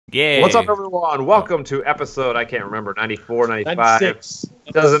Yeah. What's up, everyone? Welcome to episode, I can't remember, 94, 95. 96.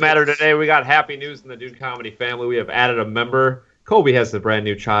 Doesn't matter today. We got happy news in the Dude Comedy family. We have added a member. Colby has a brand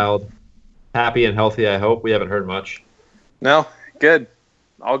new child. Happy and healthy, I hope. We haven't heard much. No, good.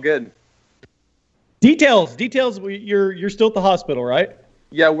 All good. Details. You're still at the hospital, right?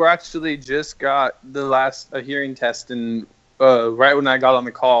 Yeah, we're actually just got the last hearing test, and right when I got on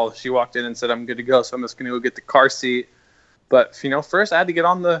the call, she walked in and said, "I'm good to go." So I'm just gonna go get the car seat. But first I had to get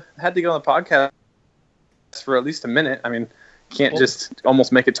on the podcast for at least a minute. I mean, can't just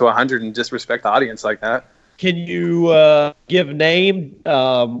almost make it to 100 and disrespect the audience like that. Can you give name,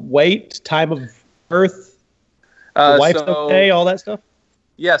 weight, time of birth, the wife's okay, all that stuff?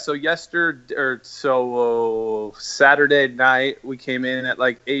 Yeah, so Saturday night we came in at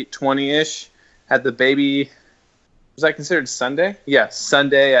like 8:20ish. Had the baby. Was that considered Sunday? Yeah,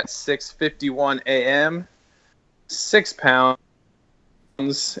 Sunday at 6:51 a.m. 6 pounds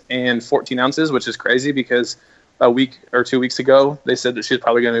and 14 ounces, which is crazy because a week or 2 weeks ago they said that she's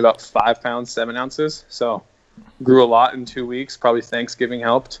probably going to be about 5 pounds 7 ounces. So grew a lot in 2 weeks. Probably Thanksgiving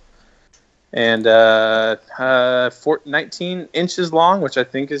helped. And 19 inches long, which I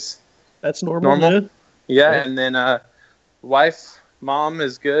think is that's normal. Yeah, and then mom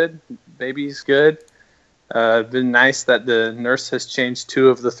is good, baby's good. Been nice that the nurse has changed 2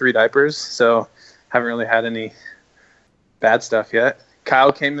 of the 3 diapers, so haven't really had any bad stuff yet.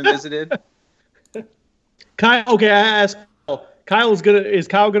 Kyle came and visited. Kyle, okay, I asked Kyle. Is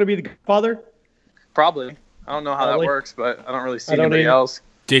Kyle gonna be the father? Probably. I don't know how that works, but I don't really see anybody either. else.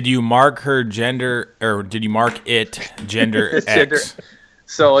 Did you mark her gender, or did you mark it gender X?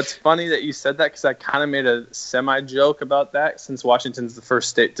 So it's funny that you said that because I kind of made a semi-joke about that since Washington's the first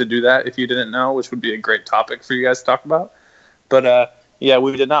state to do that, if you didn't know, which would be a great topic for you guys to talk about. But, yeah,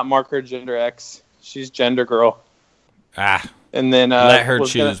 we did not mark her gender X. She's gender girl. And then let her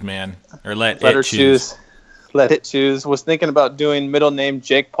choose, man. Or let her choose. Let it choose. Was thinking about doing middle name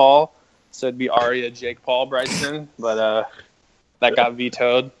Jake Paul, so it'd be Aria Jake Paul Bryson, but that got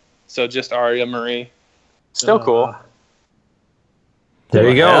vetoed. So just Aria Marie. Still cool. There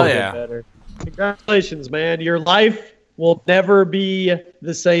you go. Yeah. Better. Congratulations, man. Your life will never be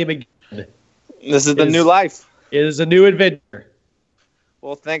the same again. This is the new life. It is a new adventure.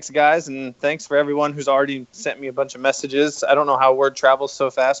 Well, thanks, guys, and thanks for everyone who's already sent me a bunch of messages. I don't know how word travels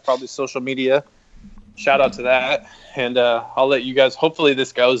so fast, probably social media. Shout out to that. And I'll let you guys, hopefully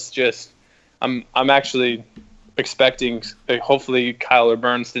this goes just, I'm actually expecting hopefully Kyle or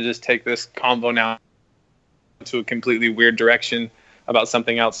Burns to just take this convo now to a completely weird direction about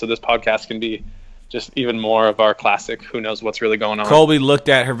something else, so this podcast can be just even more of our classic who knows what's really going on. Colby looked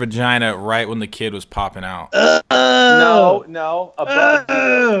at her vagina right when the kid was popping out. No,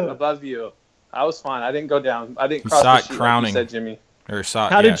 above you. I was fine. I didn't go down. I didn't cross saw the it sheet crowning. like you said, Jimmy. Or saw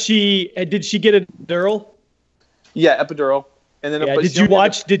How did she get a epidural? Yeah, epidural. And then did you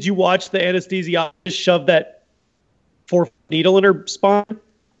watch the anesthesiologist shove that 4 needle in her spine?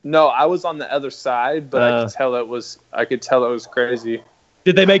 No, I was on the other side, but I could tell it was crazy.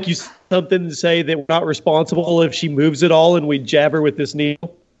 Did they make you something to say that we're not responsible if she moves at all and we jab her with this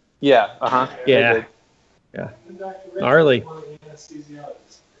needle? Yeah, Yeah. Gnarly. You just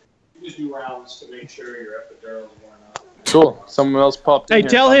do rounds to make sure your epidural is worn out. Cool. Someone else popped in. Hey, here,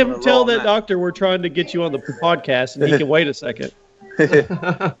 tell so I'm gonna roll that on doctor we're trying to get you on the podcast and he can wait a second.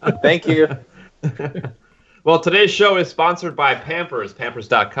 Thank you. Well, today's show is sponsored by Pampers,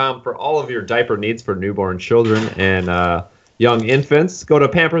 Pampers.com, for all of your diaper needs for newborn children and young infants. Go to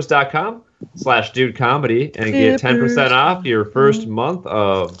Pampers.com/DudeComedy and get 10% off your first month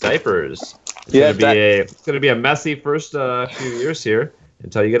of diapers. It's going to be a messy first few years here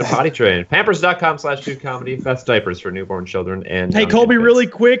until you get a potty trained. Pampers.com/DudeComedy, best diapers for newborn children and hey, young Colby, infants. really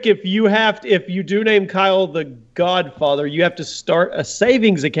quick, if you do name Kyle the Godfather, you have to start a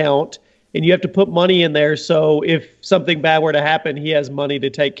savings account. And you have to put money in there, so if something bad were to happen, he has money to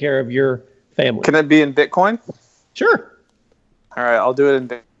take care of your family. Can it be in Bitcoin? Sure. All right, I'll do it in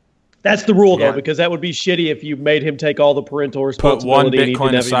Bitcoin. That's the rule, though, because that would be shitty if you made him take all the parental responsibility. Put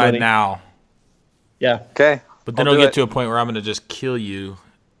 1 Bitcoin aside now. Yeah. Okay. But then it'll get to a point where I'm going to just kill you.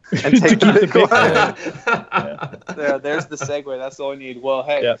 And take the Bitcoin. There's the segue. That's all I need. Well,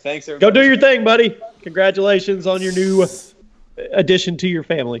 hey, thanks, everybody. Go do your thing, buddy. Congratulations on your new addition to your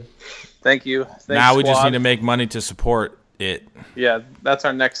family. Thank you. Thanks, now we just squad. need to make money to support it. Yeah, that's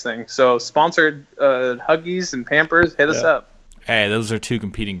our next thing. So sponsored Huggies and Pampers, hit us up. Hey, those are 2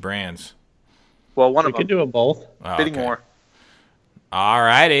 competing brands. Well, one we of them. can do them both. Bidding more. All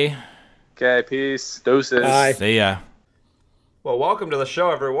righty. Okay, peace. Deuces. Bye. See ya. Well, welcome to the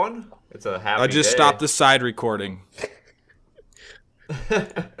show, everyone. It's a happy I just day. stopped the side recording.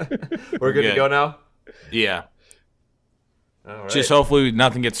 We're good to go now? Yeah. All right. Just hopefully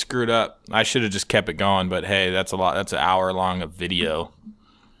nothing gets screwed up. I should have just kept it going, but hey, that's a lot. That's an hour long of video.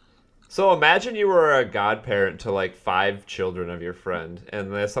 So imagine you were a godparent to like 5 children of your friend,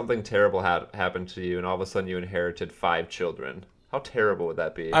 and then something terrible happened to you, and all of a sudden you inherited 5 children. How terrible would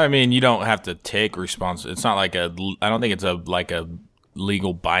that be? I mean, you don't have to take responsibility. It's not like I don't think it's a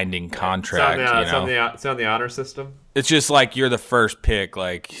legal binding contract. It's on the honor system. It's just like you're the first pick.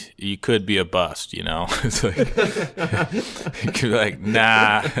 Like you could be a bust. It's like you could be like,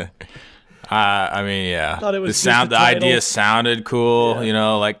 nah. I mean, yeah. Thought it was the idea sounded cool.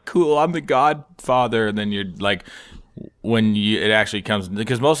 Yeah. Like cool. I'm the godfather, and then you're like, when it actually comes,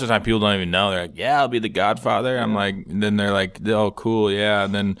 because most of the time people don't even know. They're like, yeah, I'll be the godfather. I'm like, and then they're like, oh, cool, yeah.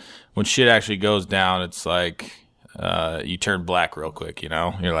 And then when shit actually goes down, it's like you turn black real quick.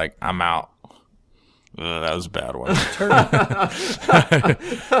 You're like, I'm out. That was a bad one.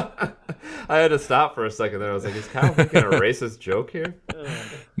 I had to stop for a second there. I was like, is Kyle making a racist joke here?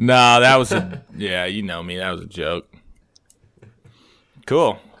 No, that was yeah, you know me. That was a joke.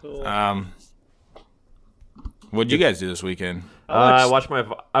 Cool. What'd you guys do this weekend? I watched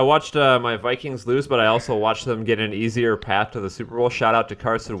my Vikings lose, but I also watched them get an easier path to the Super Bowl. Shout out to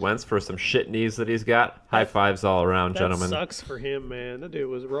Carson Wentz for some shit knees that he's got. High fives all around, gentlemen. That sucks for him, man. That dude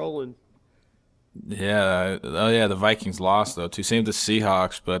was rolling. Yeah. Oh, yeah, the Vikings lost, though, too. Same with the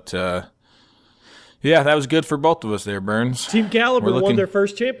Seahawks, but, yeah, that was good for both of us there, Burns. Team Caliber won their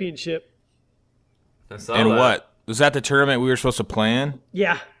first championship. I saw and that. what? Was that the tournament we were supposed to play in?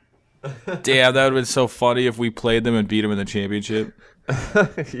 Yeah. Damn, that would have been so funny if we played them and beat them in the championship.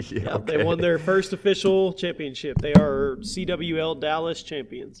 Yeah, okay. They won their first official championship. They are CWL Dallas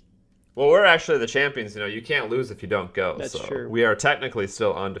champions. Well, we're actually the champions. You can't lose if you don't go. That's true. We are technically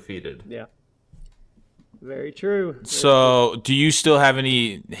still undefeated. Yeah. Very true. So, do you still have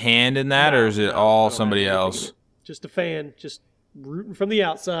any hand in that, or is it all somebody else? Just a fan, just rooting from the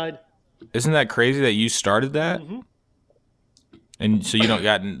outside. Isn't that crazy that you started that? Mm-hmm. And so you don't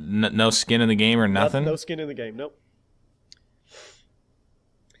got no skin in the game or nothing? No skin in the game, nope.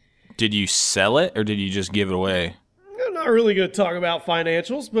 Did you sell it, or did you just give it away? I'm not really going to talk about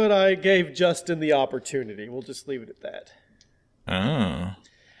financials, but I gave Justin the opportunity. We'll just leave it at that. Oh.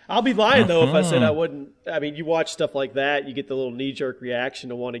 I'll be lying, though, if I said I wouldn't. I mean, you watch stuff like that, you get the little knee-jerk reaction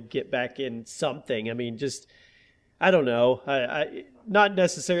to want to get back in something. I mean, just, I don't know. I not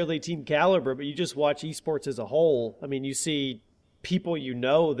necessarily Team Caliber, but you just watch esports as a whole. I mean, you see people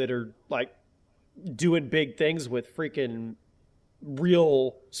that are, like, doing big things with freaking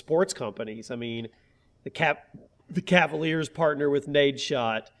real sports companies. I mean, the Cavaliers partner with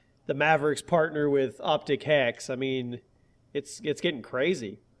Nadeshot. The Mavericks partner with Optic Hex. I mean, it's getting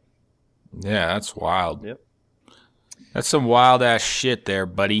crazy. Yeah, that's wild. Yep. That's some wild ass shit there,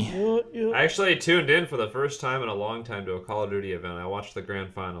 buddy. Yeah. I actually tuned in for the first time in a long time to a Call of Duty event. I watched the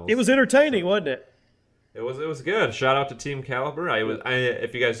grand finals. It was entertaining, wasn't it? It was good. Shout out to Team Caliber.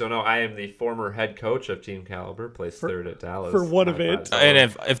 If you guys don't know, I am the former head coach of Team Caliber. Placed third at Dallas for one event. And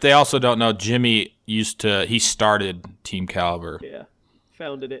if they also don't know, Jimmy he started Team Caliber. Yeah,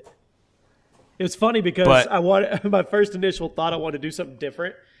 founded it. It was funny because my first initial thought I wanted to do something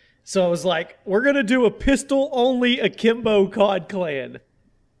different. So I was like, we're going to do a pistol-only akimbo COD clan.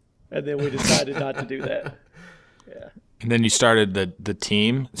 And then we decided not to do that. Yeah. And then you started the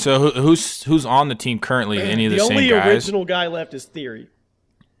team. So who's on the team currently? Any of the same guys? The only original guy left is Theory.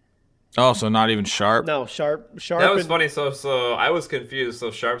 Oh, so not even Sharp? No, Sharp. That was funny. So I was confused.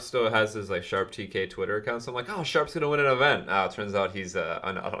 So Sharp still has his Sharp TK Twitter account. So I'm like, oh, Sharp's going to win an event. It turns out he's not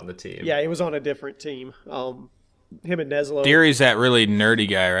on the team. Yeah, he was on a different team. Him and Neslo. Theory's that really nerdy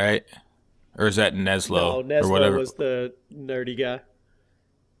guy, right? Or is that Neslo? No, Neslo or whatever? Was the nerdy guy.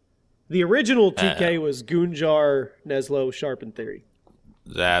 The original TK was Goonjar, Neslo, Sharp, and Theory.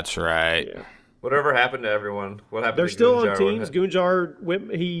 That's right. Yeah. Whatever happened to everyone? What happened? They're to still Goonjar? on teams.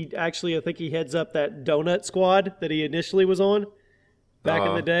 Goonjar, I think he heads up that donut squad that he initially was on back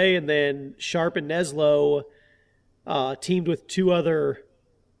in the day, and then Sharp and Neslo teamed with 2 other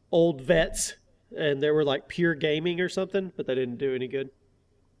old vets. And they were like Pure Gaming or something, but they didn't do any good.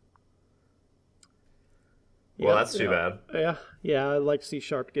 Well, that's too bad. Yeah, I'd like to see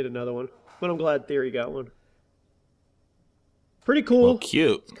Sharp get another one. But I'm glad Theory got one. Pretty cool. Well,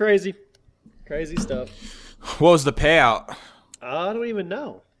 cute. It's crazy. Crazy stuff. What was the payout? I don't even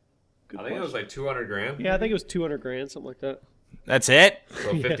know. I think it was like $200,000. Yeah, I think it was $200,000, something like that. That's it?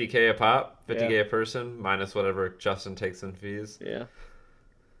 So $50K a pop, $50K a person, minus whatever Justin takes in fees. Yeah.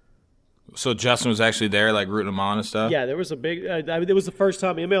 So Justin was actually there, like rooting him on and stuff? Yeah, there was a big it was the first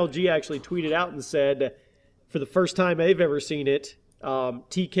time MLG actually tweeted out and said, for the first time they've ever seen it,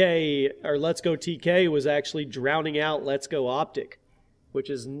 TK or Let's Go TK was actually drowning out Let's Go Optic, which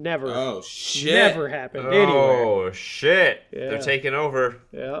has never happened anywhere. Oh shit! Yeah. They're taking over.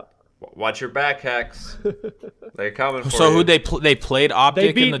 Yeah. Watch your back, Hex. They're coming for you. So who they played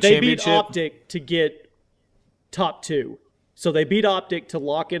Optic in the championship? They beat Optic to get top 2. So they beat Optic to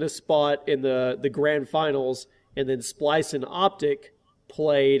lock in a spot in the grand finals, and then Splice and Optic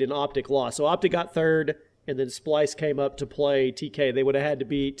played, and Optic lost. So Optic got 3rd, and then Splice came up to play TK. They would have had to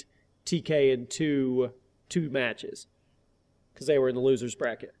beat TK in two matches because they were in the losers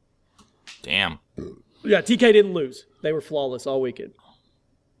bracket. Damn. Yeah, TK didn't lose. They were flawless all weekend.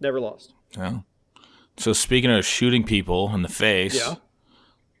 Never lost. Yeah. So speaking of shooting people in the face, yeah.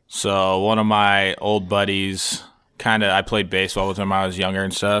 So one of my old buddies, I played baseball with him when I was younger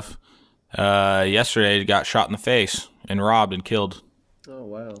and stuff. Yesterday got shot in the face and robbed and killed. Oh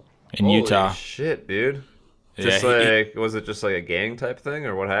wow. In Utah. Holy shit, dude. Yeah, Was it just like a gang type thing,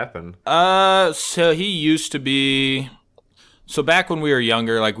 or what happened? So he used to be. So back when we were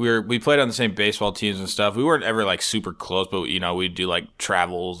younger, like we played on the same baseball teams and stuff. We weren't ever like super close, but we'd do like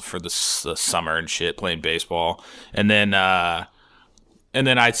travels for the summer and shit, playing baseball. And then I'd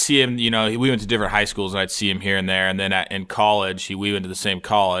see him. We went to different high schools, and I'd see him here and there. And then in college, we went to the same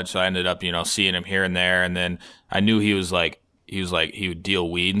college, so I ended up seeing him here and there. And then I knew he would deal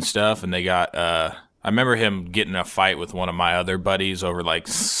weed and stuff. And they got I remember him getting in a fight with one of my other buddies over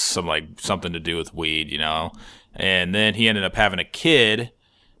something to do with weed, And then he ended up having a kid,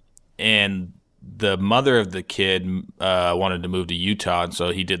 and the mother of the kid wanted to move to Utah, and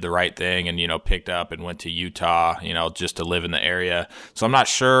so he did the right thing and, picked up and went to Utah, just to live in the area. So I'm not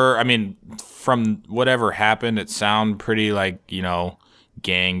sure. I mean, from whatever happened, it sounded pretty like,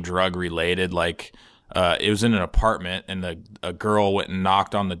 gang drug related. Like it was in an apartment, and a girl went and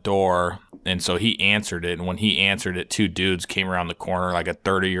knocked on the door, and so he answered it. And when he answered it, 2 dudes came around the corner, like a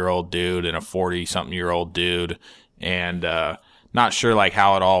 30-year-old dude and a 40-something-year-old dude. And not sure like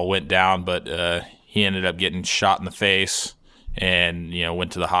how it all went down, but he ended up getting shot in the face and,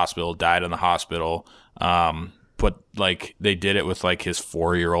 went to the hospital, died in the hospital. But like they did it with like his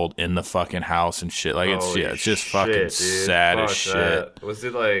 4-year-old in the fucking house and shit. Like it's just fucking dude. sad as shit. Was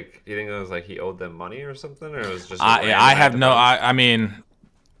it like, do you think it was like he owed them money or something, or it was just? I have no. I mean.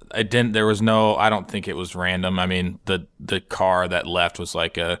 I didn't. There was no. I don't think it was random. I mean, the car that left was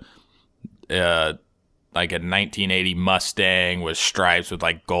like a 1980 Mustang with stripes with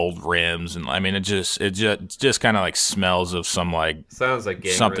like gold rims, and I mean, it just kind of like smells of some like sounds like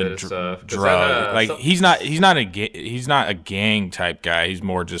gang something stuff. Drug. Like he's not a gang type guy. He's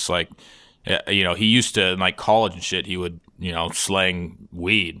more just like he used to in like college and shit. He would slang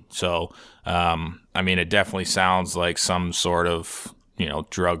weed. So I mean, it definitely sounds like some sort of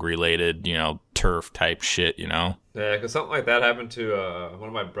drug related, turf type shit, Yeah, because something like that happened to one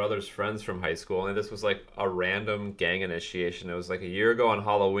of my brother's friends from high school, and this was like a random gang initiation. It was like a year ago on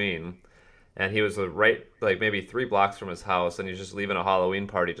Halloween, and he was right like maybe 3 blocks from his house, and he was just leaving a Halloween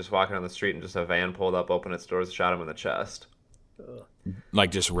party, just walking on the street, and just a van pulled up, opened its doors, shot him in the chest.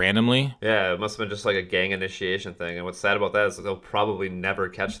 Like just randomly? Yeah, it must have been just like a gang initiation thing. And what's sad about that is they'll probably never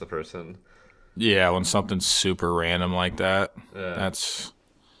catch the person. Yeah, when something's super random like that, Yeah.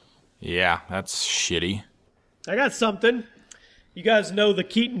 that's shitty. I got something. You guys know the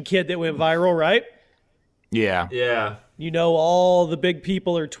Keaton kid that went viral, right? Yeah. Yeah. All the big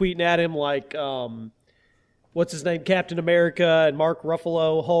people are tweeting at him like, what's his name, Captain America and Mark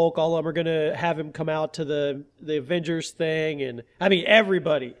Ruffalo, Hulk. All of them are going to have him come out to the Avengers thing. And, I mean,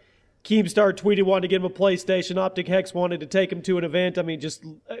 everybody. Keemstar tweeted wanted to get him a PlayStation. Optic Hex wanted to take him to an event. I mean, just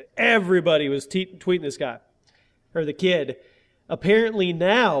everybody was tweeting this guy, or the kid. Apparently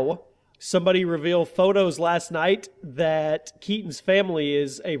now, somebody revealed photos last night that Keaton's family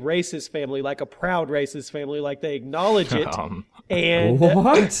is a racist family, like a proud racist family, like they acknowledge it. And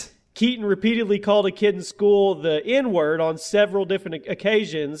what? Keaton repeatedly called a kid in school the N-word on several different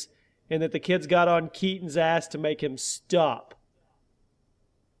occasions, and that the kids got on Keaton's ass to make him stop.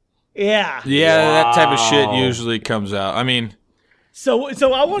 Yeah. Yeah, that type of shit usually comes out. I mean, so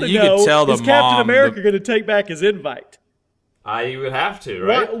I want to you know, could tell the is Captain mom America going to take back his invite? You would have to,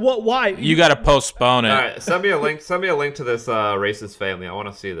 right? Why? You got to postpone it. All right, send me a link. Send me a link to this racist family. I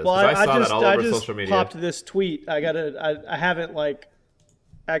want to see this. Well, 'Cause I saw that all over just social media. popped this tweet. I haven't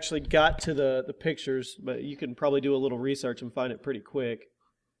actually got to the pictures, but you can probably do a little research and find it pretty quick.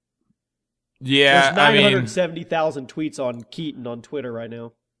 Yeah, There's 970,000 tweets on Keaton on Twitter right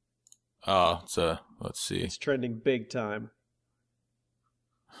now. Oh, so let's see. It's trending big time.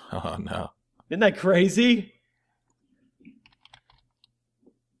 Oh no! Isn't that crazy?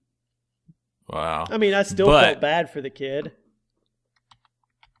 Wow. I mean, I still felt bad for the kid.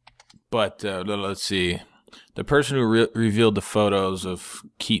 But let's see. The person who revealed the photos of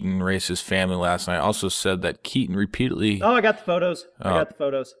Keaton Race's family last night also said that Keaton repeatedly... Oh, I got the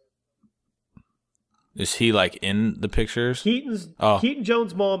photos. Is he, like, in the pictures? Keaton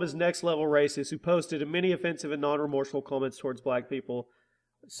Jones' mom is next-level racist who posted many offensive and non-remorseful comments towards black people.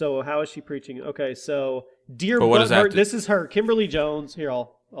 So how is she preaching? Okay, so dear butthurt, this is her, Kimberly Jones. Here,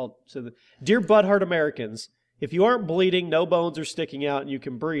 I'll say that. Dear butthurt Americans, if you aren't bleeding, no bones are sticking out, and you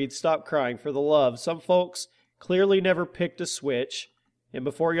can breathe, stop crying for the love. Some folks clearly never picked a switch. And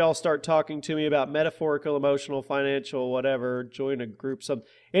before y'all start talking to me about metaphorical, emotional, financial, whatever, join a group.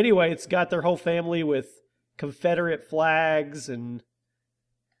 Anyway, it's got their whole family with Confederate flags and...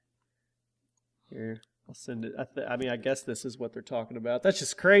 Here, I'll send it. I mean, I guess this is what they're talking about. That's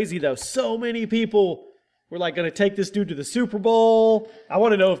just crazy, though. So many people were like going to take this dude to the Super Bowl. I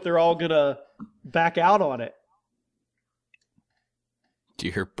want to know if they're all going to back out on it.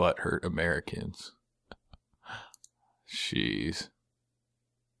 Dear butthurt Americans. Jeez.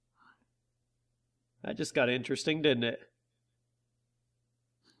 That just got interesting, didn't it?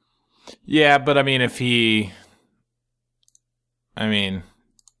 Yeah, but I mean,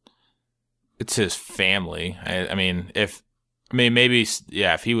 it's his family. I mean, maybe,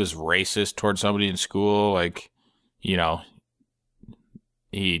 yeah, if he was racist towards somebody in school, like, you know,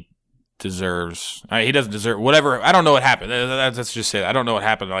 he deserves, he doesn't deserve, whatever. I don't know what happened. Let's just say, I don't know what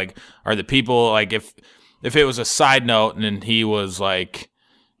happened. Like, are the people, like, if it was a side note and then he was like,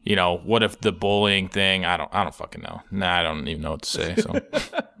 you know, what if the bullying thing? I don't fucking know. Nah, I don't even know what to say. So,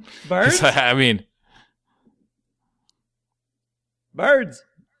 Birds. I mean, Birds.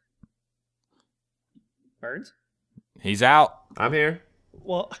 He's out. I'm here.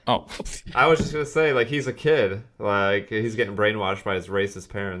 Well, I was just gonna say, like, he's a kid, like he's getting brainwashed by his racist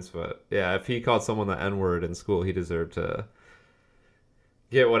parents. But yeah, if he called someone the N-word in school, he deserved to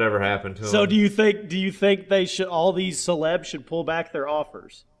get whatever happened to him. So do you think they should, all these celebs should pull back their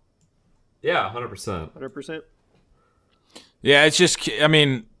offers? Yeah, 100%. 100%. Yeah, it's just, I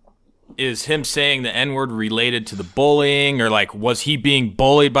mean, is him saying the N-word related to the bullying, or like was he being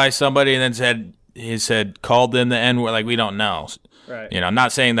bullied by somebody and then called them the N-word? Like, we don't know. Right. You know, I'm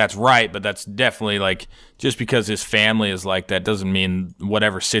not saying that's right, but that's definitely, like, just because his family is like that doesn't mean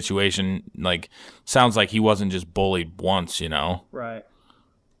whatever situation, like, sounds like he wasn't just bullied once, you know? Right.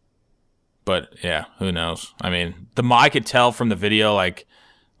 But yeah, who knows? I mean, I could tell from the video, like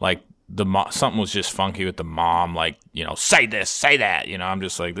something was just funky with the mom, like, you know, say this, say that, you know. I'm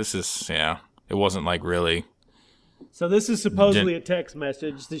just like, this is, yeah, it wasn't like really. So this is supposedly a text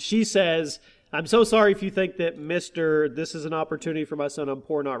message that she says, I'm so sorry if you think that this is an opportunity for my son, I'm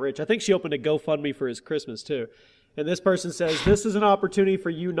poor, not rich. I think she opened a GoFundMe for his Christmas too. And this person says, this is an opportunity for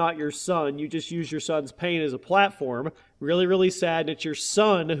you, not your son. You just use your son's pain as a platform. Really, really sad. And it's your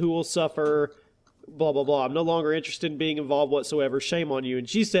son who will suffer, blah, blah, blah. I'm no longer interested in being involved whatsoever. Shame on you. And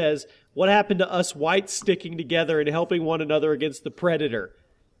she says, what happened to us whites sticking together and helping one another against the predator?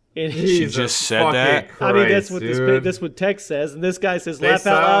 And she just said that? Christ, I mean, that's what this what text says. And this guy says, laugh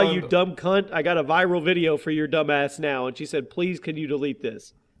out loud, you dumb cunt. I got a viral video for your dumb ass now. And she said, please, can you delete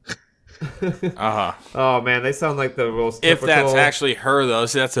this? Oh man, they sound like the most typical... If that's actually her, though,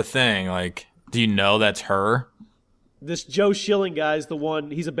 see, that's the thing. Like, do you know that's her? This Joe Schilling guy is the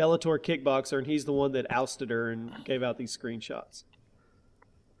one. He's a Bellator kickboxer, and he's the one that ousted her and gave out these screenshots.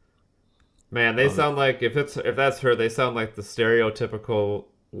 Man, they sound like, if that's her, they sound like the stereotypical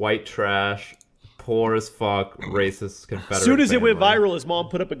white trash, poor as fuck, racist Confederate. As soon as it went family. viral, his mom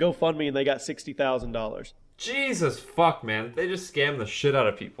put up a GoFundMe, and they got $60,000. Jesus fuck, man, they just scam the shit out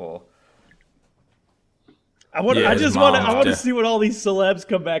of people. I want to see what all these celebs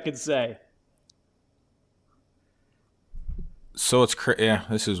come back and say. So it's yeah,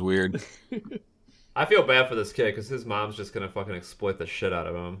 this is weird. I feel bad for this kid because his mom's just gonna fucking exploit the shit out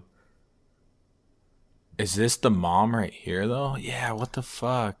of him. Is this the mom right here, though? Yeah, what the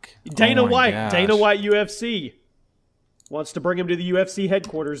fuck? Dana White. Gosh. Dana White UFC wants to bring him to the UFC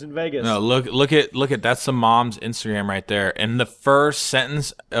headquarters in Vegas. No, look at that's the mom's Instagram right there. And the first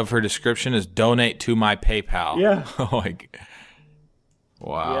sentence of her description is donate to my PayPal. Yeah. Like,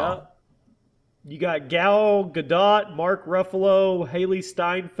 wow. Yeah. You got Gal Gadot, Mark Ruffalo, Haley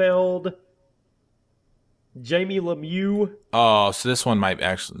Steinfeld, Jamie Lemieux. Oh, so this one might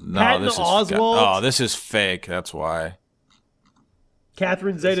actually... No, Patton this is... Oswalt. This is fake. That's why.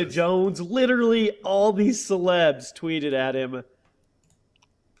 Catherine Zeta-Jones. Literally all these celebs tweeted at him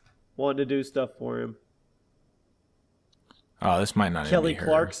wanting to do stuff for him. Oh, this might not Kelly even be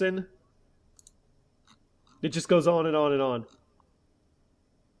her. Clarkson. It just goes on and on and on.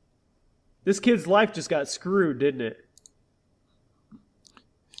 This kid's life just got screwed, didn't it?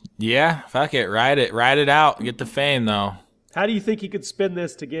 Yeah, fuck it. Ride it out. Get the fame, though. How do you think he could spin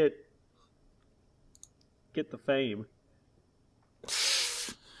this to get the fame?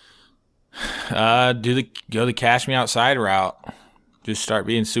 Go the cash me outside route. Just start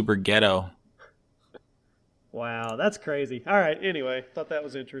being super ghetto. Wow, that's crazy. All right, anyway, thought that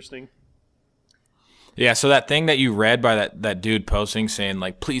was interesting. Yeah, so that thing that you read by that dude posting saying,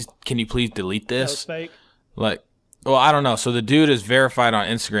 like, can you please delete this? That was fake? Like, well, I don't know. So the dude is verified on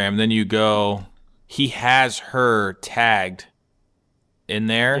Instagram. Then you go, he has her tagged in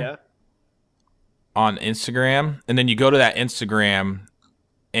there on Instagram. And then you go to that Instagram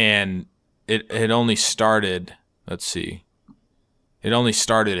and it only started, let's see. It only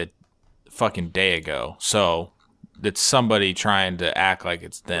started a fucking day ago. So it's somebody trying to act like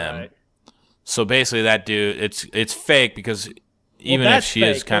it's them. Right. So basically that dude, it's fake because even if she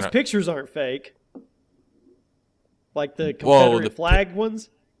is kind of... Those pictures aren't fake. Like the Confederate flag ones?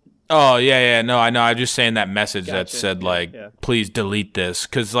 Oh, yeah. No, I know. I'm just saying that message that said, please delete this.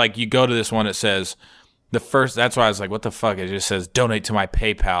 Because, like, you go to this one, it says, that's why I was like, what the fuck? It just says, donate to my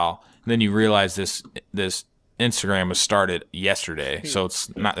PayPal. And then you realize this Instagram was started yesterday. So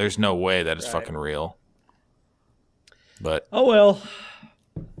it's not, there's no way that it's fucking real. But. Oh, well.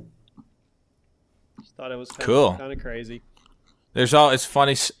 Just thought it was cool. Kind of crazy. It's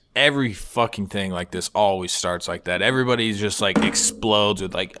funny. Every fucking thing like this always starts like that. Everybody's just like explodes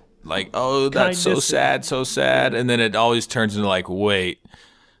with like, oh, that's so sad. And then it always turns into like, wait.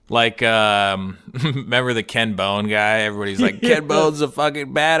 Like, remember the Ken Bone guy? Everybody's like, Ken Bone's a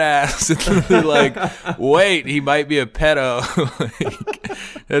fucking badass. And they're like, wait, he might be a pedo.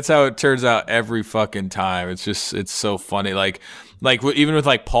 That's how it turns out every fucking time. It's so funny. Like even with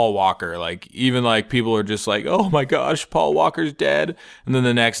like Paul Walker, like even like people are just like, oh my gosh, Paul Walker's dead. And then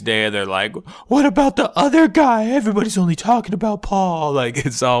the next day they're like, what about the other guy? Everybody's only talking about Paul. Like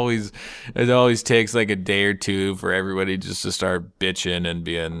it always takes like a day or two for everybody just to start bitching and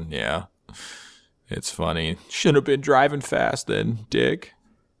being, yeah, it's funny. Should have been driving fast then, dick.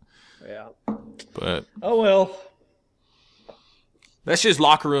 Yeah. But. Oh well. That's just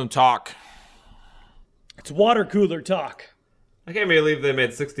locker room talk. It's water cooler talk. I can't believe they made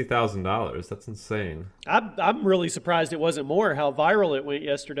 $60,000. That's insane. I'm really surprised it wasn't more. How viral it went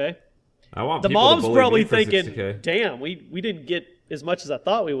yesterday. I want the people mom's to bully probably me for thinking, 60K. "Damn, we didn't get as much as I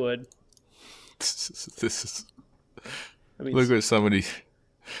thought we would." Look what somebody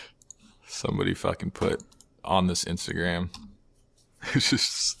fucking put on this Instagram. It's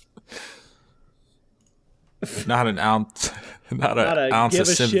just not an ounce, not an ounce of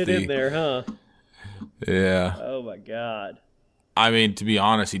sympathy. Give a shit in there, huh? Yeah. Oh my god. I mean, to be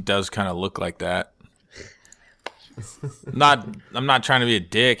honest, he does kind of look like that. I'm not trying to be a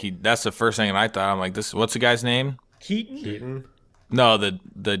dick. That's the first thing I thought. I'm like, what's the guy's name? Keaton? No,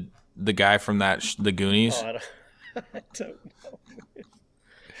 the guy from the Goonies. Oh, I don't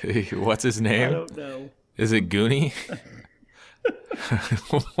know. What's his name? I don't know. Is it Goonie?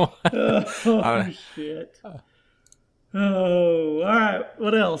 Oh, shit. Oh, all right.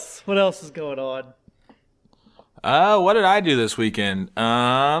 What else? What else is going on? What did I do this weekend?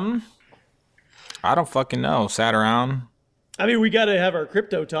 I don't fucking know. Sat around. I mean, we got to have our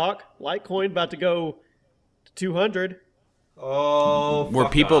crypto talk. Litecoin about to go to 200. Oh,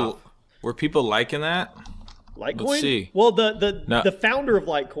 were people liking that? Litecoin? Let's see. Well, the founder of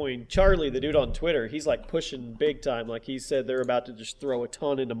Litecoin, Charlie, the dude on Twitter, he's like pushing big time. Like he said, they're about to just throw a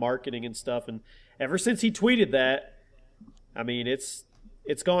ton into marketing and stuff. And ever since he tweeted that, I mean, it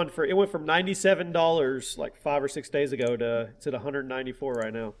went from $97 like 5 or 6 days ago to it's at $194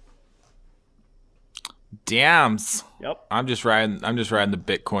 right now. Dams. Yep. I'm just riding the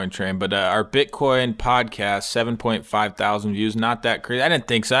Bitcoin train, but our Bitcoin podcast 7.5 thousand views. Not that crazy. I didn't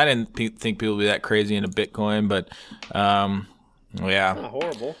think so. I didn't think people would be that crazy into Bitcoin, but yeah. Not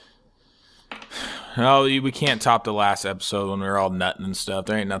horrible. No, we can't top the last episode when we were all nutting and stuff.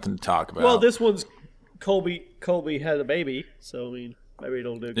 There ain't nothing to talk about. Well, this one's Colby had a baby, so I mean, maybe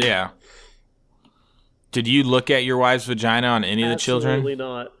it'll do good. Yeah. Did you look at your wife's vagina on any of the children? Absolutely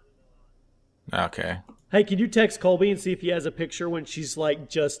not. Okay. Hey, can you text Colby and see if he has a picture when she's like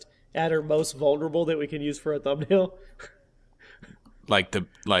just at her most vulnerable that we can use for a thumbnail? Like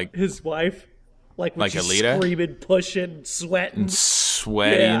his wife, like when she's Alita? Screaming, pushing, sweating,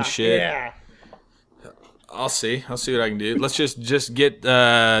 and shit. Yeah. I'll see what I can do. Let's just get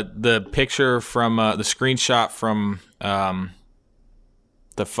the picture from the screenshot from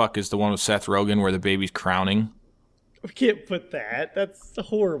the fuck is the one with Seth Rogen where the baby's crowning. We can't put that. That's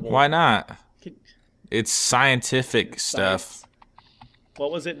horrible. Why not? It's scientific stuff.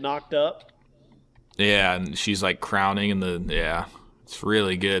 What was it? Knocked Up? Yeah, and she's like crowning in It's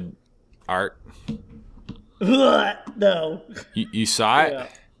really good art. No. You saw it? Yeah.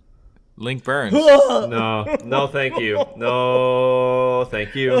 Link Burns. No, thank you. No,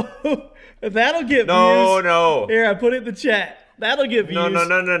 thank you. That'll get No, views. no. Here, I put it in the chat. That'll get views.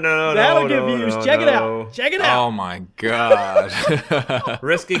 No. That'll get views. Check it out. Check it out. Oh my god.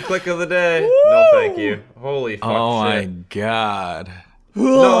 Risky click of the day. No, thank you. Holy fuck Oh my shit. god.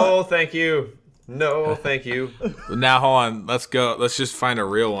 No, thank you. No, thank you. Now hold on. Let's go. Let's just find a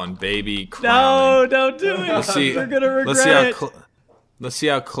real one, baby. No, Crowning. don't do it. Let's see. You're gonna regret Let's see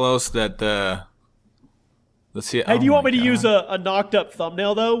how close that the. Let's see. Hey, do you want me to use a knocked up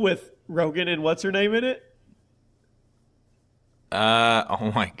thumbnail though with Rogan and what's her name in it?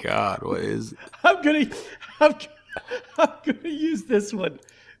 Oh my god. What is? I'm gonna use this one.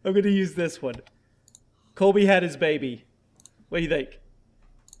 I'm gonna use this one. Colby had his baby. What do you think?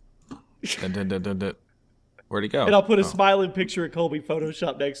 Where'd he go? And I'll put a smiling picture of Colby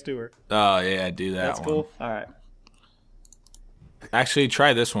Photoshop next to her. Oh yeah, do that. That's one. cool. All right. Actually,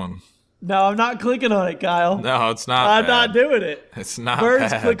 try this one. No, I'm not clicking on it, Kyle. No, it's not. I'm bad. not doing it. It's not.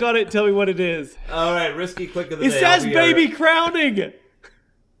 Birds, bad. click on it and tell me what it is. All right, risky click of the It day. says baby crowning.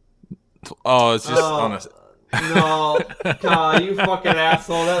 Oh, it's just on a. No, God, you fucking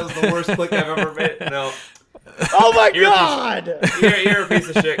asshole. That was the worst click I've ever made. No. Oh my You're a piece- god! You're a piece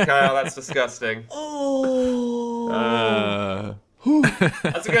of shit, Kyle. That's disgusting. Oh.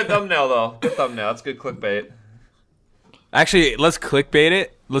 That's a good thumbnail, though. Good thumbnail. That's good clickbait. Actually, let's clickbait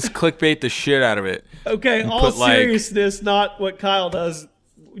it. Let's clickbait the shit out of it. Okay, all put, like- seriousness, not what Kyle does.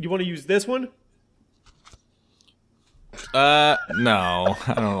 You want to use this one? No,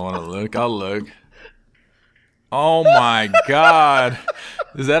 I don't want to look. I'll look. Oh my god,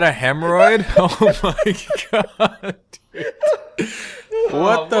 is that a hemorrhoid? Oh my god, dude.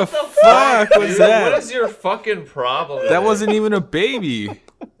 What the fuck was Dude, that? What is your fucking problem? That wasn't even a baby.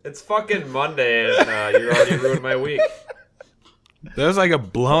 It's fucking Monday, and you already ruined my week. That was like a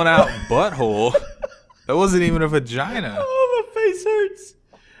blown out butthole. That wasn't even a vagina. Oh, my face hurts.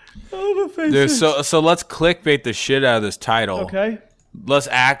 Oh, my face Dude, hurts. so let's clickbait the shit out of this title. Okay. Let's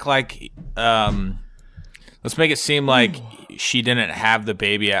act like let's make it seem like she didn't have the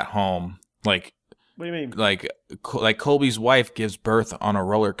baby at home. Like What do you mean? like Colby's wife gives birth on a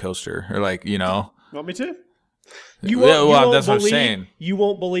roller coaster, or like, you know. Want me to? Yeah, You well, won't that's what I'm believe, saying. You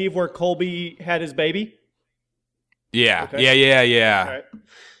won't believe where Colby had his baby? Yeah, Okay. yeah. All right.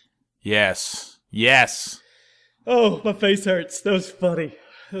 Yes. Oh, my face hurts. That was funny.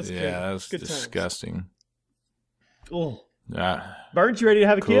 That was Yeah, good. that was Good times. disgusting. Oh. Yeah, Burns, you ready to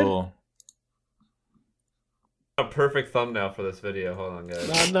have a kid? cool. A perfect thumbnail for this video. Hold on, guys.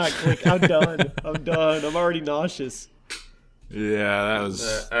 No, I'm not clicking. I'm done. I'm done. I'm already nauseous. Yeah, that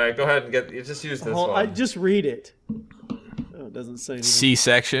was All right, go ahead and you just use this I one. just read it. Oh, it doesn't say anything.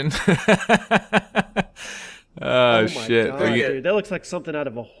 C-section. Oh, Oh my shit. God, We get- dude, that looks like something out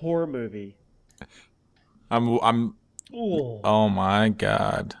of a horror movie. I'm Oh. oh my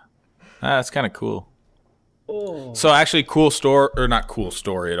god. That's kind of cool. Oh. So actually cool story, or not cool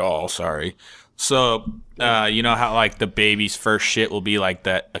story at all, sorry. So you know how like the baby's first shit will be like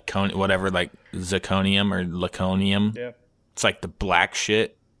that whatever, like zirconium or laconium. Yeah. It's like the black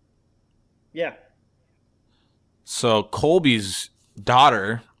shit. Yeah. So Colby's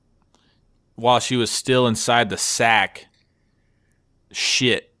daughter, while she was still inside the sack,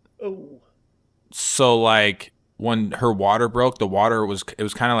 shit. Oh. So like when her water broke, it was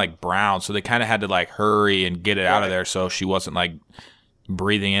kind of like brown, so they kind of had to like hurry and get it out of there so she wasn't like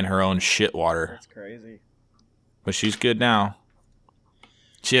breathing in her own shit water. That's crazy. But she's good now.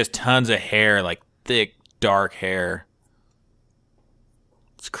 She has tons of hair, like thick, dark hair.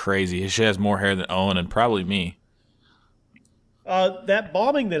 It's crazy. She has more hair than Owen and probably me. That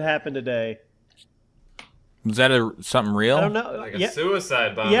bombing that happened today. Was that something real? I don't know. Like a yeah.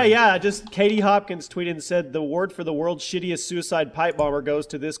 suicide bomb. Yeah. Just Katie Hopkins tweeted and said the award for the world's shittiest suicide pipe bomber goes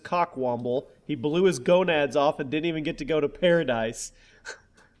to this cockwomble. He blew his gonads off and didn't even get to go to paradise.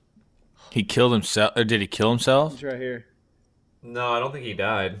 He killed himself, or did he kill himself? It's right here. No, I don't think he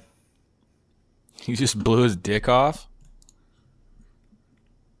died. He just blew his dick off?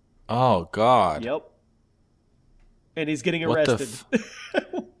 Oh, God. Yep. And he's getting What the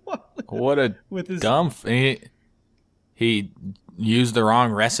arrested. What a With his he used the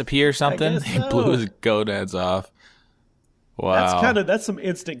wrong recipe or something? guess He so. blew his gonads off. Wow. That's some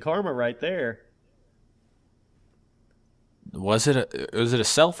instant karma right there. Was it a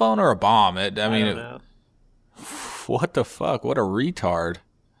cell phone or a bomb? I I mean, don't know. what the fuck? What a retard.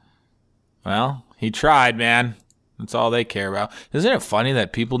 Well, he tried, man. That's all they care about. Isn't it funny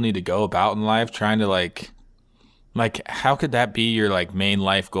that people need to go about in life trying to like Like, how could that be your like main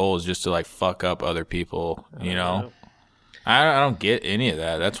life goal? Is just to like fuck up other people? You know? I don't get any of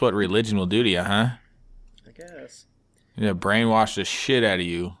that. That's what religion will do to you, huh? I guess. Yeah, brainwash the shit out of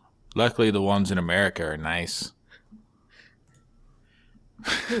you. Luckily, the ones in America are nice.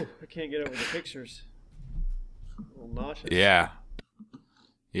 Whew, I can't get over the pictures. A little nauseous. Yeah.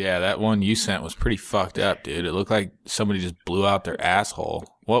 Yeah, that one you sent was pretty fucked up, dude. It looked like somebody just blew out their asshole.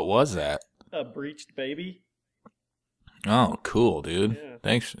 What was that? A breached baby. Oh, cool, dude. Yeah.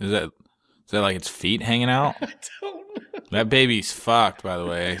 Thanks. Is that like its feet hanging out? I don't know. That baby's fucked, by the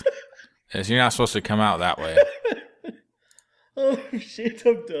way. You're not supposed to come out that way. Oh, shit,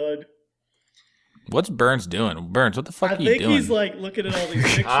 I'm done. What's Burns doing? Burns, what the fuck are you doing? I think he's like looking at all these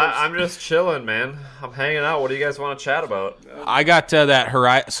pictures. I'm just chilling, man. I'm hanging out. What do you guys want to chat about? I got that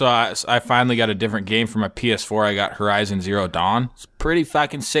Horizon. So I finally got a different game for my PS4. I got Horizon Zero Dawn. It's a pretty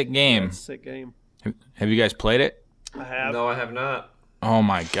fucking sick game. That's a sick game. Have you guys played it? I have. No, I have not. Oh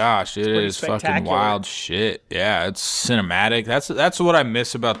my gosh, it is fucking wild shit. Yeah, it's cinematic. That's what I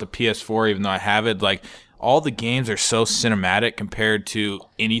miss about the PS4, even though I have it. Like, all the games are so cinematic compared to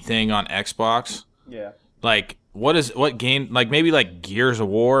anything on Xbox. Yeah. Like, what game? Like, maybe like Gears of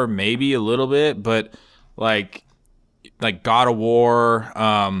War, maybe a little bit, but like God of War.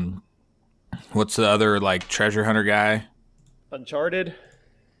 What's the other like treasure hunter guy? Uncharted.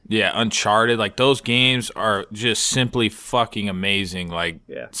 Yeah, Uncharted. Like, those games are just simply fucking amazing. Like,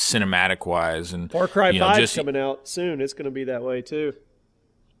 cinematic wise, and Far Cry 5's coming out soon. It's going to be that way too.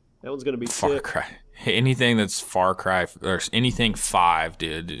 That one's going to be Far sick. Cry. Anything that's Far Cry or anything 5,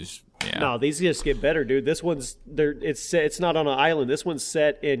 dude, is. Yeah. No, these just get better, dude. This one's there. It's not on an island. This one's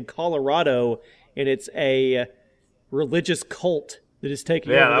set in Colorado, and it's a religious cult that is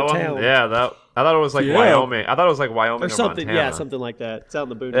taking over the town. I thought it was like Wyoming. I thought it was like Wyoming or something. Montana. Yeah, something like that. It's out in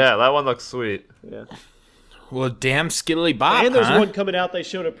the boonies. Yeah, that one looks sweet. Yeah. Well, damn skiddly bop. And there's one coming out. They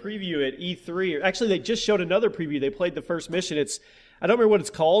showed a preview at E3. Actually, they just showed another preview. They played the first mission. I don't remember what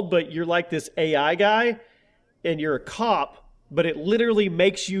it's called, but you're like this AI guy, and you're a cop, but it literally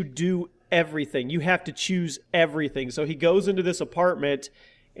makes you do everything. You have to choose everything. So he goes into this apartment,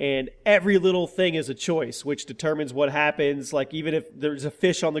 and every little thing is a choice, which determines what happens. Like, even if there's a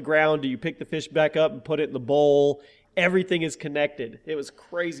fish on the ground, do you pick the fish back up and put it in the bowl? Everything is connected. It was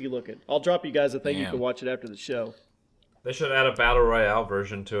crazy looking. I'll drop you guys a thing. You can watch it after the show. They should add a Battle Royale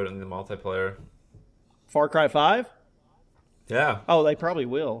version to it in the multiplayer. Far Cry 5? Yeah. Oh, they probably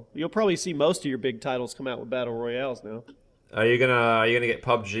will. You'll probably see most of your big titles come out with Battle Royales now. Are you gonna get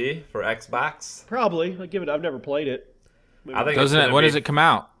PUBG for Xbox? Probably. I've never played it. I think when does it come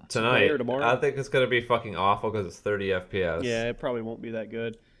out? Tonight or tomorrow? I think it's gonna be fucking awful because it's 30 FPS. Yeah, it probably won't be that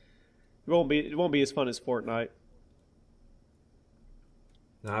good. It won't be as fun as Fortnite.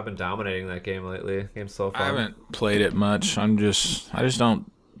 No, I've been dominating that game lately. Game's so fun. I haven't played it much. I just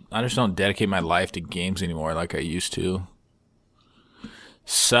don't dedicate my life to games anymore like I used to.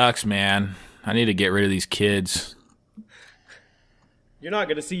 Sucks, man. I need to get rid of these kids. You're not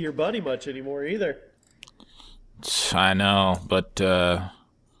going to see your buddy much anymore either. I know, but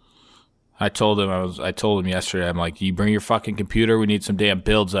I told him yesterday. I'm like, you bring your fucking computer. We need some damn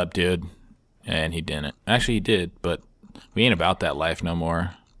builds up, dude. And he didn't. Actually, he did, but we ain't about that life no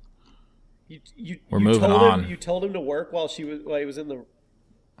more. We're moving on. You told him to work while he was in the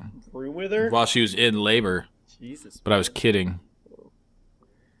room with her? While she was in labor. Jesus. But I was kidding.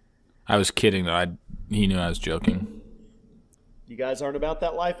 I was kidding, though. He knew I was joking. You guys aren't about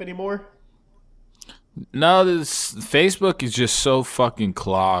that life anymore? No, this Facebook is just so fucking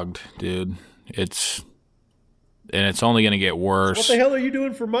clogged, dude. It's only going to get worse. What the hell are you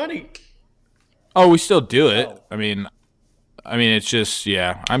doing for money? Oh, we still do it. Oh. I mean, it's just,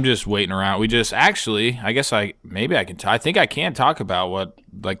 yeah, I'm just waiting around. We just actually, I guess I think I can talk about what,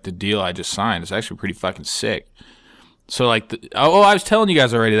 like, the deal I just signed. It's actually pretty fucking sick. So, like, I was telling you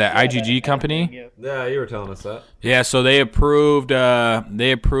guys already that IGG company. Yeah, you were telling us that. Yeah, so they approved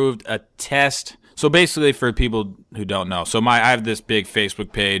a test. So basically, for people who don't know, I have this big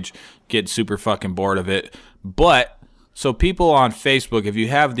Facebook page, get super fucking bored of it. But so people on Facebook, if you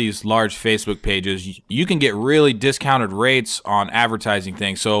have these large Facebook pages, you can get really discounted rates on advertising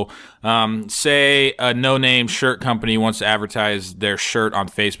things. So say a no-name shirt company wants to advertise their shirt on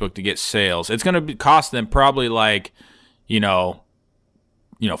Facebook to get sales. It's going to cost them probably like,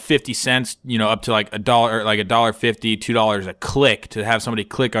 50 cents, up to like $1, like $1.50, $2 a click to have somebody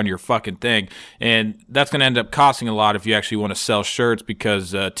click on your fucking thing. And that's going to end up costing a lot if you actually want to sell shirts,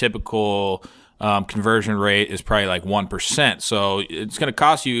 because typical conversion rate is probably like 1%. So it's going to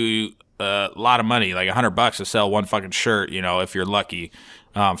cost you a lot of money, like $100 to sell one fucking shirt, if you're lucky,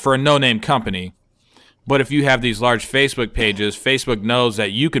 for a no-name company. But if you have these large Facebook pages, Facebook knows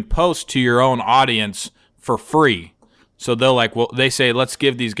that you can post to your own audience for free. So they'll they say, let's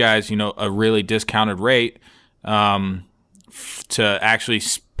give these guys, a really discounted rate to actually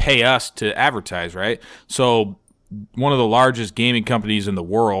pay us to advertise, right? So one of the largest gaming companies in the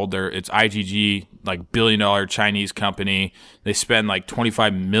world, it's IGG, like billion-dollar Chinese company. They spend like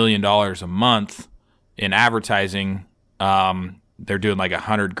 $25 million a month in advertising. They're doing like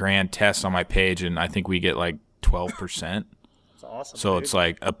 $100,000 tests on my page, and I think we get like 12%. That's awesome. So dude. it's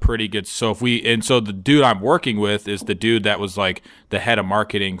like a pretty good. So the dude I'm working with is the dude that was like the head of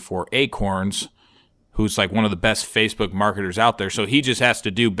marketing for Acorns, who's like one of the best Facebook marketers out there. So he just has to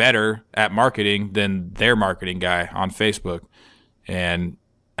do better at marketing than their marketing guy on Facebook. And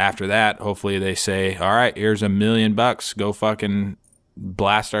after that, hopefully they say, all right, here's $1 million. Go fucking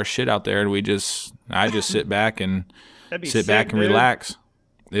blast our shit out there. And I just sit back and relax.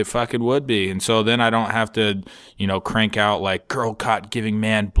 It fucking would be. And so then I don't have to, crank out like girl caught giving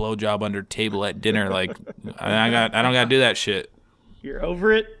man blowjob under table at dinner. Like I don't got to do that shit. You're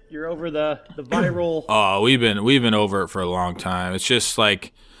over it. You're over the viral. Oh, we've been over it for a long time. It's just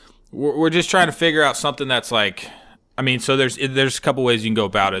like we're just trying to figure out something that's like, I mean, so there's a couple ways you can go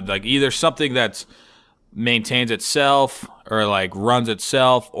about it. Like either something that's maintains itself or like runs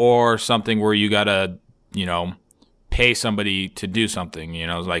itself, or something where you gotta, pay somebody to do something.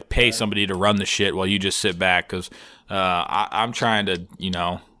 Like pay somebody to run the shit while you just sit back. Because I'm trying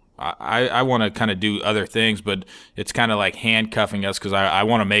to, I want to kind of do other things, but it's kind of like handcuffing us because I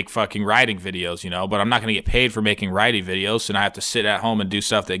want to make fucking riding videos, but I'm not going to get paid for making riding videos, and I have to sit at home and do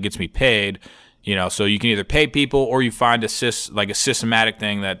stuff that gets me paid, so you can either pay people or you find a systematic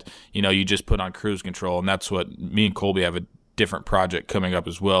thing that, you just put on cruise control. And that's what me and Colby have a different project coming up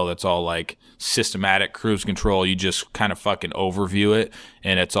as well. That's all like systematic cruise control. You just kind of fucking overview it,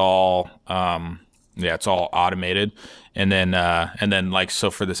 and it's all, it's all automated. And then like,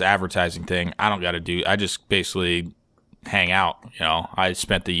 so for this advertising thing, I just basically hang out. I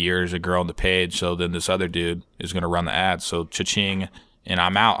spent the year as a girl on the page. So then this other dude is going to run the ads. So cha-ching, and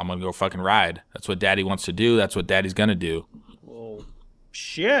I'm out. I'm going to go fucking ride. That's what daddy wants to do. That's what daddy's going to do. Whoa.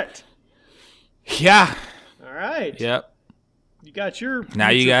 Shit. Yeah. All right. Yep. You got your. Now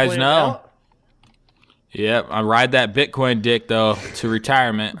you guys know. Out. Yep, I ride that Bitcoin dick, though, to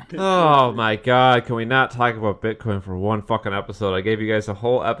retirement. Oh, my God. Can we not talk about Bitcoin for one fucking episode? I gave you guys a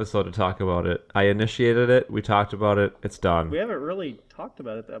whole episode to talk about it. I initiated it. We talked about it. It's done. We haven't really talked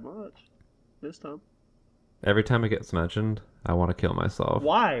about it that much this time. Every time it gets mentioned, I want to kill myself.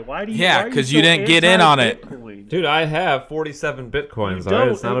 Why? Why do you? Yeah, because you didn't get in on it. Dude, I have 47 Bitcoins, all right?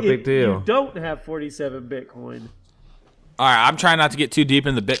 It's not a big deal. You don't have 47 Bitcoin. All right, I'm trying not to get too deep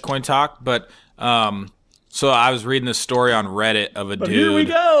in the Bitcoin talk, but... So I was reading this story on Reddit of a dude. Here we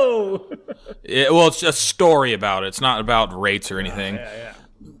go. It's a story about it. It's not about rates or anything. Yeah.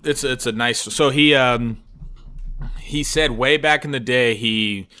 It's a nice. So he said way back in the day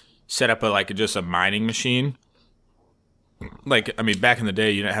he set up just a mining machine. Like, I mean, back in the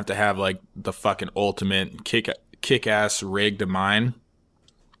day you didn't have to have like the fucking ultimate kick ass rig to mine,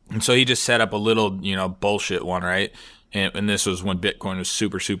 and so he just set up a little bullshit one, right? And this was when Bitcoin was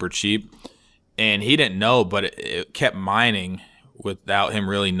super super cheap. And he didn't know, but it kept mining without him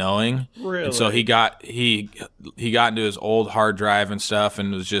really knowing. Really? And so he got into his old hard drive and stuff,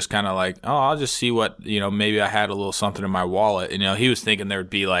 and was just kind of like, oh, I'll just see what, maybe I had a little something in my wallet. And, he was thinking there would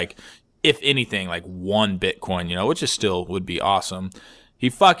be like, if anything, like 1 Bitcoin, which is still would be awesome. He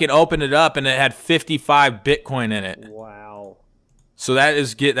fucking opened it up and it had 55 Bitcoin in it. Wow. So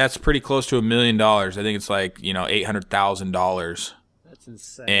that's pretty close to $1 million. I think it's like, $800,000. That's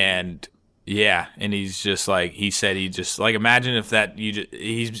insane. And yeah, and he's just like, he said he just like, imagine if that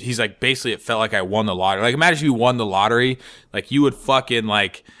he's like, basically it felt like I won the lottery. Like, imagine if you won the lottery, like you would fucking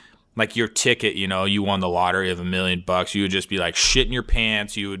like your ticket, you won the lottery of $1 million. You would just be like shitting your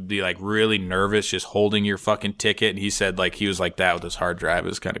pants. You would be like really nervous just holding your fucking ticket. And he said like he was like that with his hard drive. It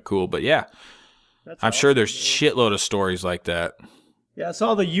was kind of cool. But yeah, I'm sure there's shitload of stories like that. Yeah, I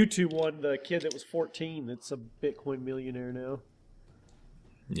saw the YouTube one, the kid that was 14 that's a Bitcoin millionaire now.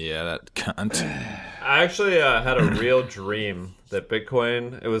 Yeah, that cunt. I actually had a real dream that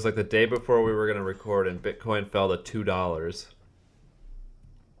Bitcoin, it was like the day before we were going to record, and Bitcoin fell to $2.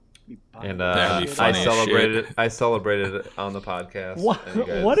 And I celebrated it on the podcast.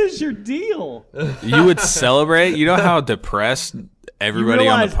 What is your deal? You would celebrate? You know how depressed everybody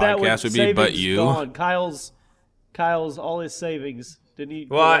on the podcast would be but you? Gone. Kyle's all his savings. Didn't he?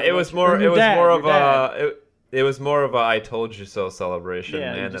 Well, it was more of a I told you so celebration,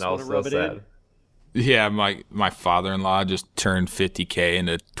 and then also sad. Yeah, my father-in-law just turned $50K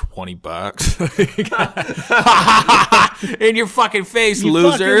into $20. In your fucking face, you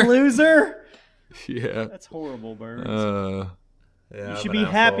loser. Fucking loser. Yeah. That's horrible, Burns. Yeah, you should be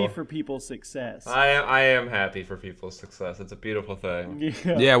happy for people's success. I am happy for people's success. It's a beautiful thing.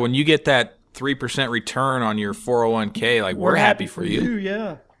 Yeah, when you get that 3% return on your 401k, like we're happy for you.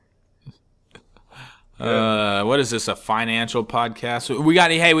 Yeah. What is this? A financial podcast? We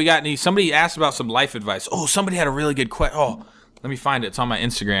got any? Somebody asked about some life advice. Oh, somebody had a really good question. Oh, let me find it. It's on my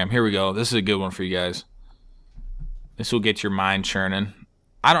Instagram. Here we go. This is a good one for you guys. This will get your mind churning.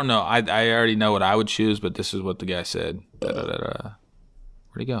 I don't know. I already know what I would choose, but this is what the guy said. Where'd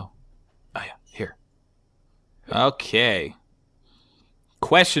he go? Oh yeah, here. Okay.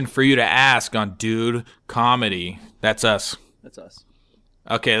 Question for you to ask on Dude Comedy. That's us. That's us.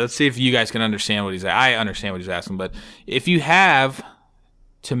 Okay, let's see if you guys can understand what he's asking. I understand what he's asking, but if you have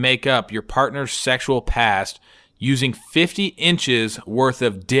to make up your partner's sexual past using 50 inches worth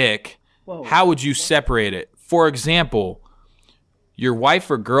of dick, how would you separate it? For example, your wife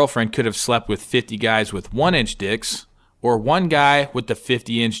or girlfriend could have slept with 50 guys with 1-inch dicks, or one guy with the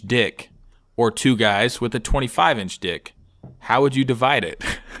 50-inch dick, or two guys with a 25-inch dick. How would you divide it?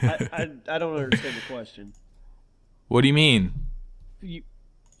 I don't understand the question. What do you mean?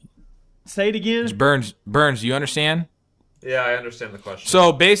 Say it again. Burns, do you understand? Yeah, I understand the question.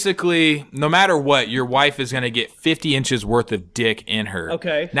 So basically, no matter what, your wife is going to get 50 inches worth of dick in her.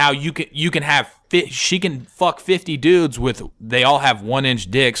 Okay. Now you can have she can fuck 50 dudes with they all have 1-inch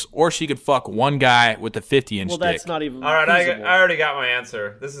dicks, or she could fuck one guy with a 50-inch dick. Well, that's not even. All right, feasible. I already got my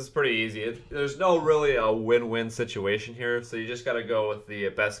answer. This is pretty easy. There's no really a win-win situation here, so you just got to go with the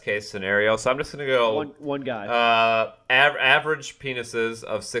best case scenario. So I'm just gonna go one guy. Average penises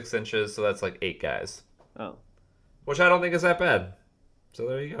of 6 inches, so that's like 8 guys. Oh. Which I don't think is that bad. So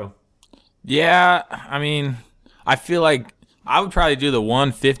there you go. Yeah, I mean, I feel like I would probably do the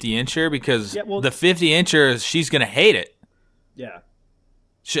 150-incher because the 50-incher, she's going to hate it. Yeah.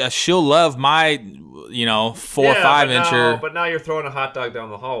 She'll love my, 4 or 5-incher. But now you're throwing a hot dog down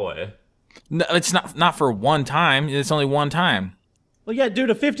the hallway. No, it's not for one time. It's only one time. Well, yeah,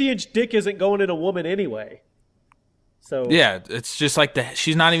 dude, a 50-inch dick isn't going in a woman anyway. So yeah, it's just like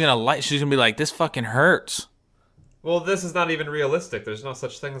she's not even she's going to be like, this fucking hurts. Well, this is not even realistic. There's no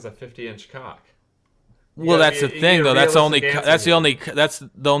such thing as a 50-inch cock. Well, that's the thing, though. That's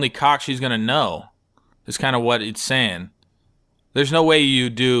the only cock she's gonna know. Is kind of what it's saying. There's no way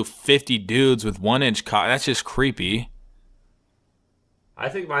you do 50 dudes with 1-inch cock. That's just creepy. I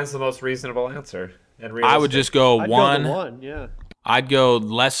think mine's the most reasonable answer. And realistic. I would just go I'd one. Go the one, yeah. I'd go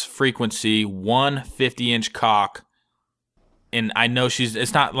less frequency, 50-inch cock, and I know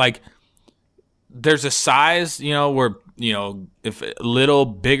it's not like. There's a size, where, if a little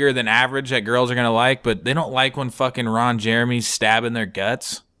bigger than average that girls are going to like, but they don't like when fucking Ron Jeremy's stabbing their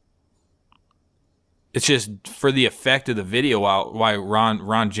guts. It's just for the effect of the video why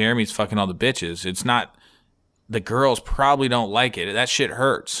Ron Jeremy's fucking all the bitches. It's not, the girls probably don't like it. That shit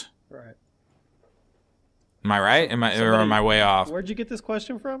hurts. Right. Am I right? Or am I way off? Where'd you get this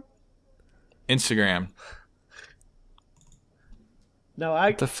question from? Instagram. No,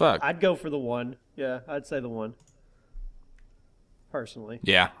 what the fuck? I'd go for the one. Yeah, I'd say the one. Personally.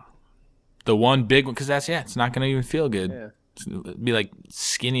 Yeah. The one big one, because it's not going to even feel good. Yeah. It'd be like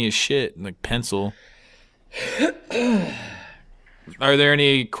skinny as shit, like pencil. Are there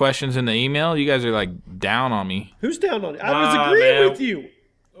any questions in the email? You guys are like down on me. Who's down on you? I was agreeing with you.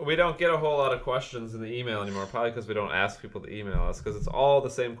 We don't get a whole lot of questions in the email anymore, probably because we don't ask people to email us, because it's all the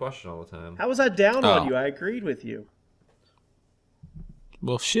same question all the time. How was I down on you? I agreed with you.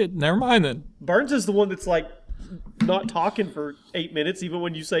 Well, shit, never mind then. Burns is the one that's like not talking for 8 minutes, even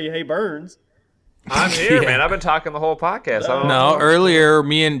when you say, hey, Burns. I'm here, man. I've been talking the whole podcast. No, earlier,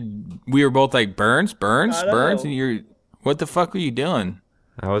 we were both like, Burns, and what the fuck were you doing?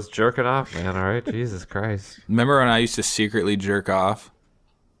 I was jerking off, man, all right? Jesus Christ. Remember when I used to secretly jerk off?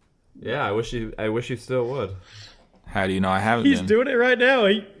 Yeah, I wish you still would. How do you know I haven't He's been? doing it right now.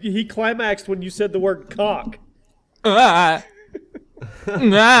 He climaxed when you said the word cock.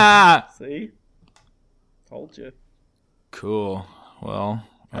 See? Told you. Cool. Well,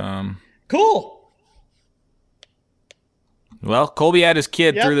 Cool. Well, Colby had his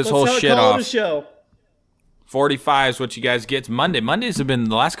kid threw this whole shit off. A show. 45 is what you guys get. It's Monday. The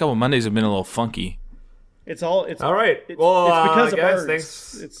last couple of Mondays have been a little funky. All right. Well, it's because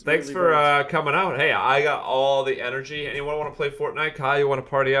guys, of thanks for coming out. Hey, I got all the energy. Anyone want to play Fortnite? Kyle, you want to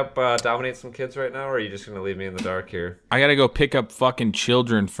party up, dominate some kids right now, or are you just going to leave me in the dark here? I got to go pick up fucking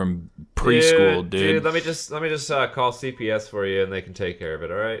children from preschool, dude. Let me just call CPS for you, and they can take care of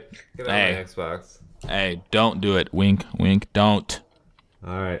it. All right. Get on my Xbox. Hey, don't do it. Wink, wink. Don't.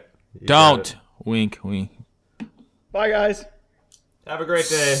 All right. Don't. Wink, wink. Bye, guys. Have a great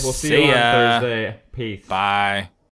day. We'll see you on Thursday. Peace. Bye.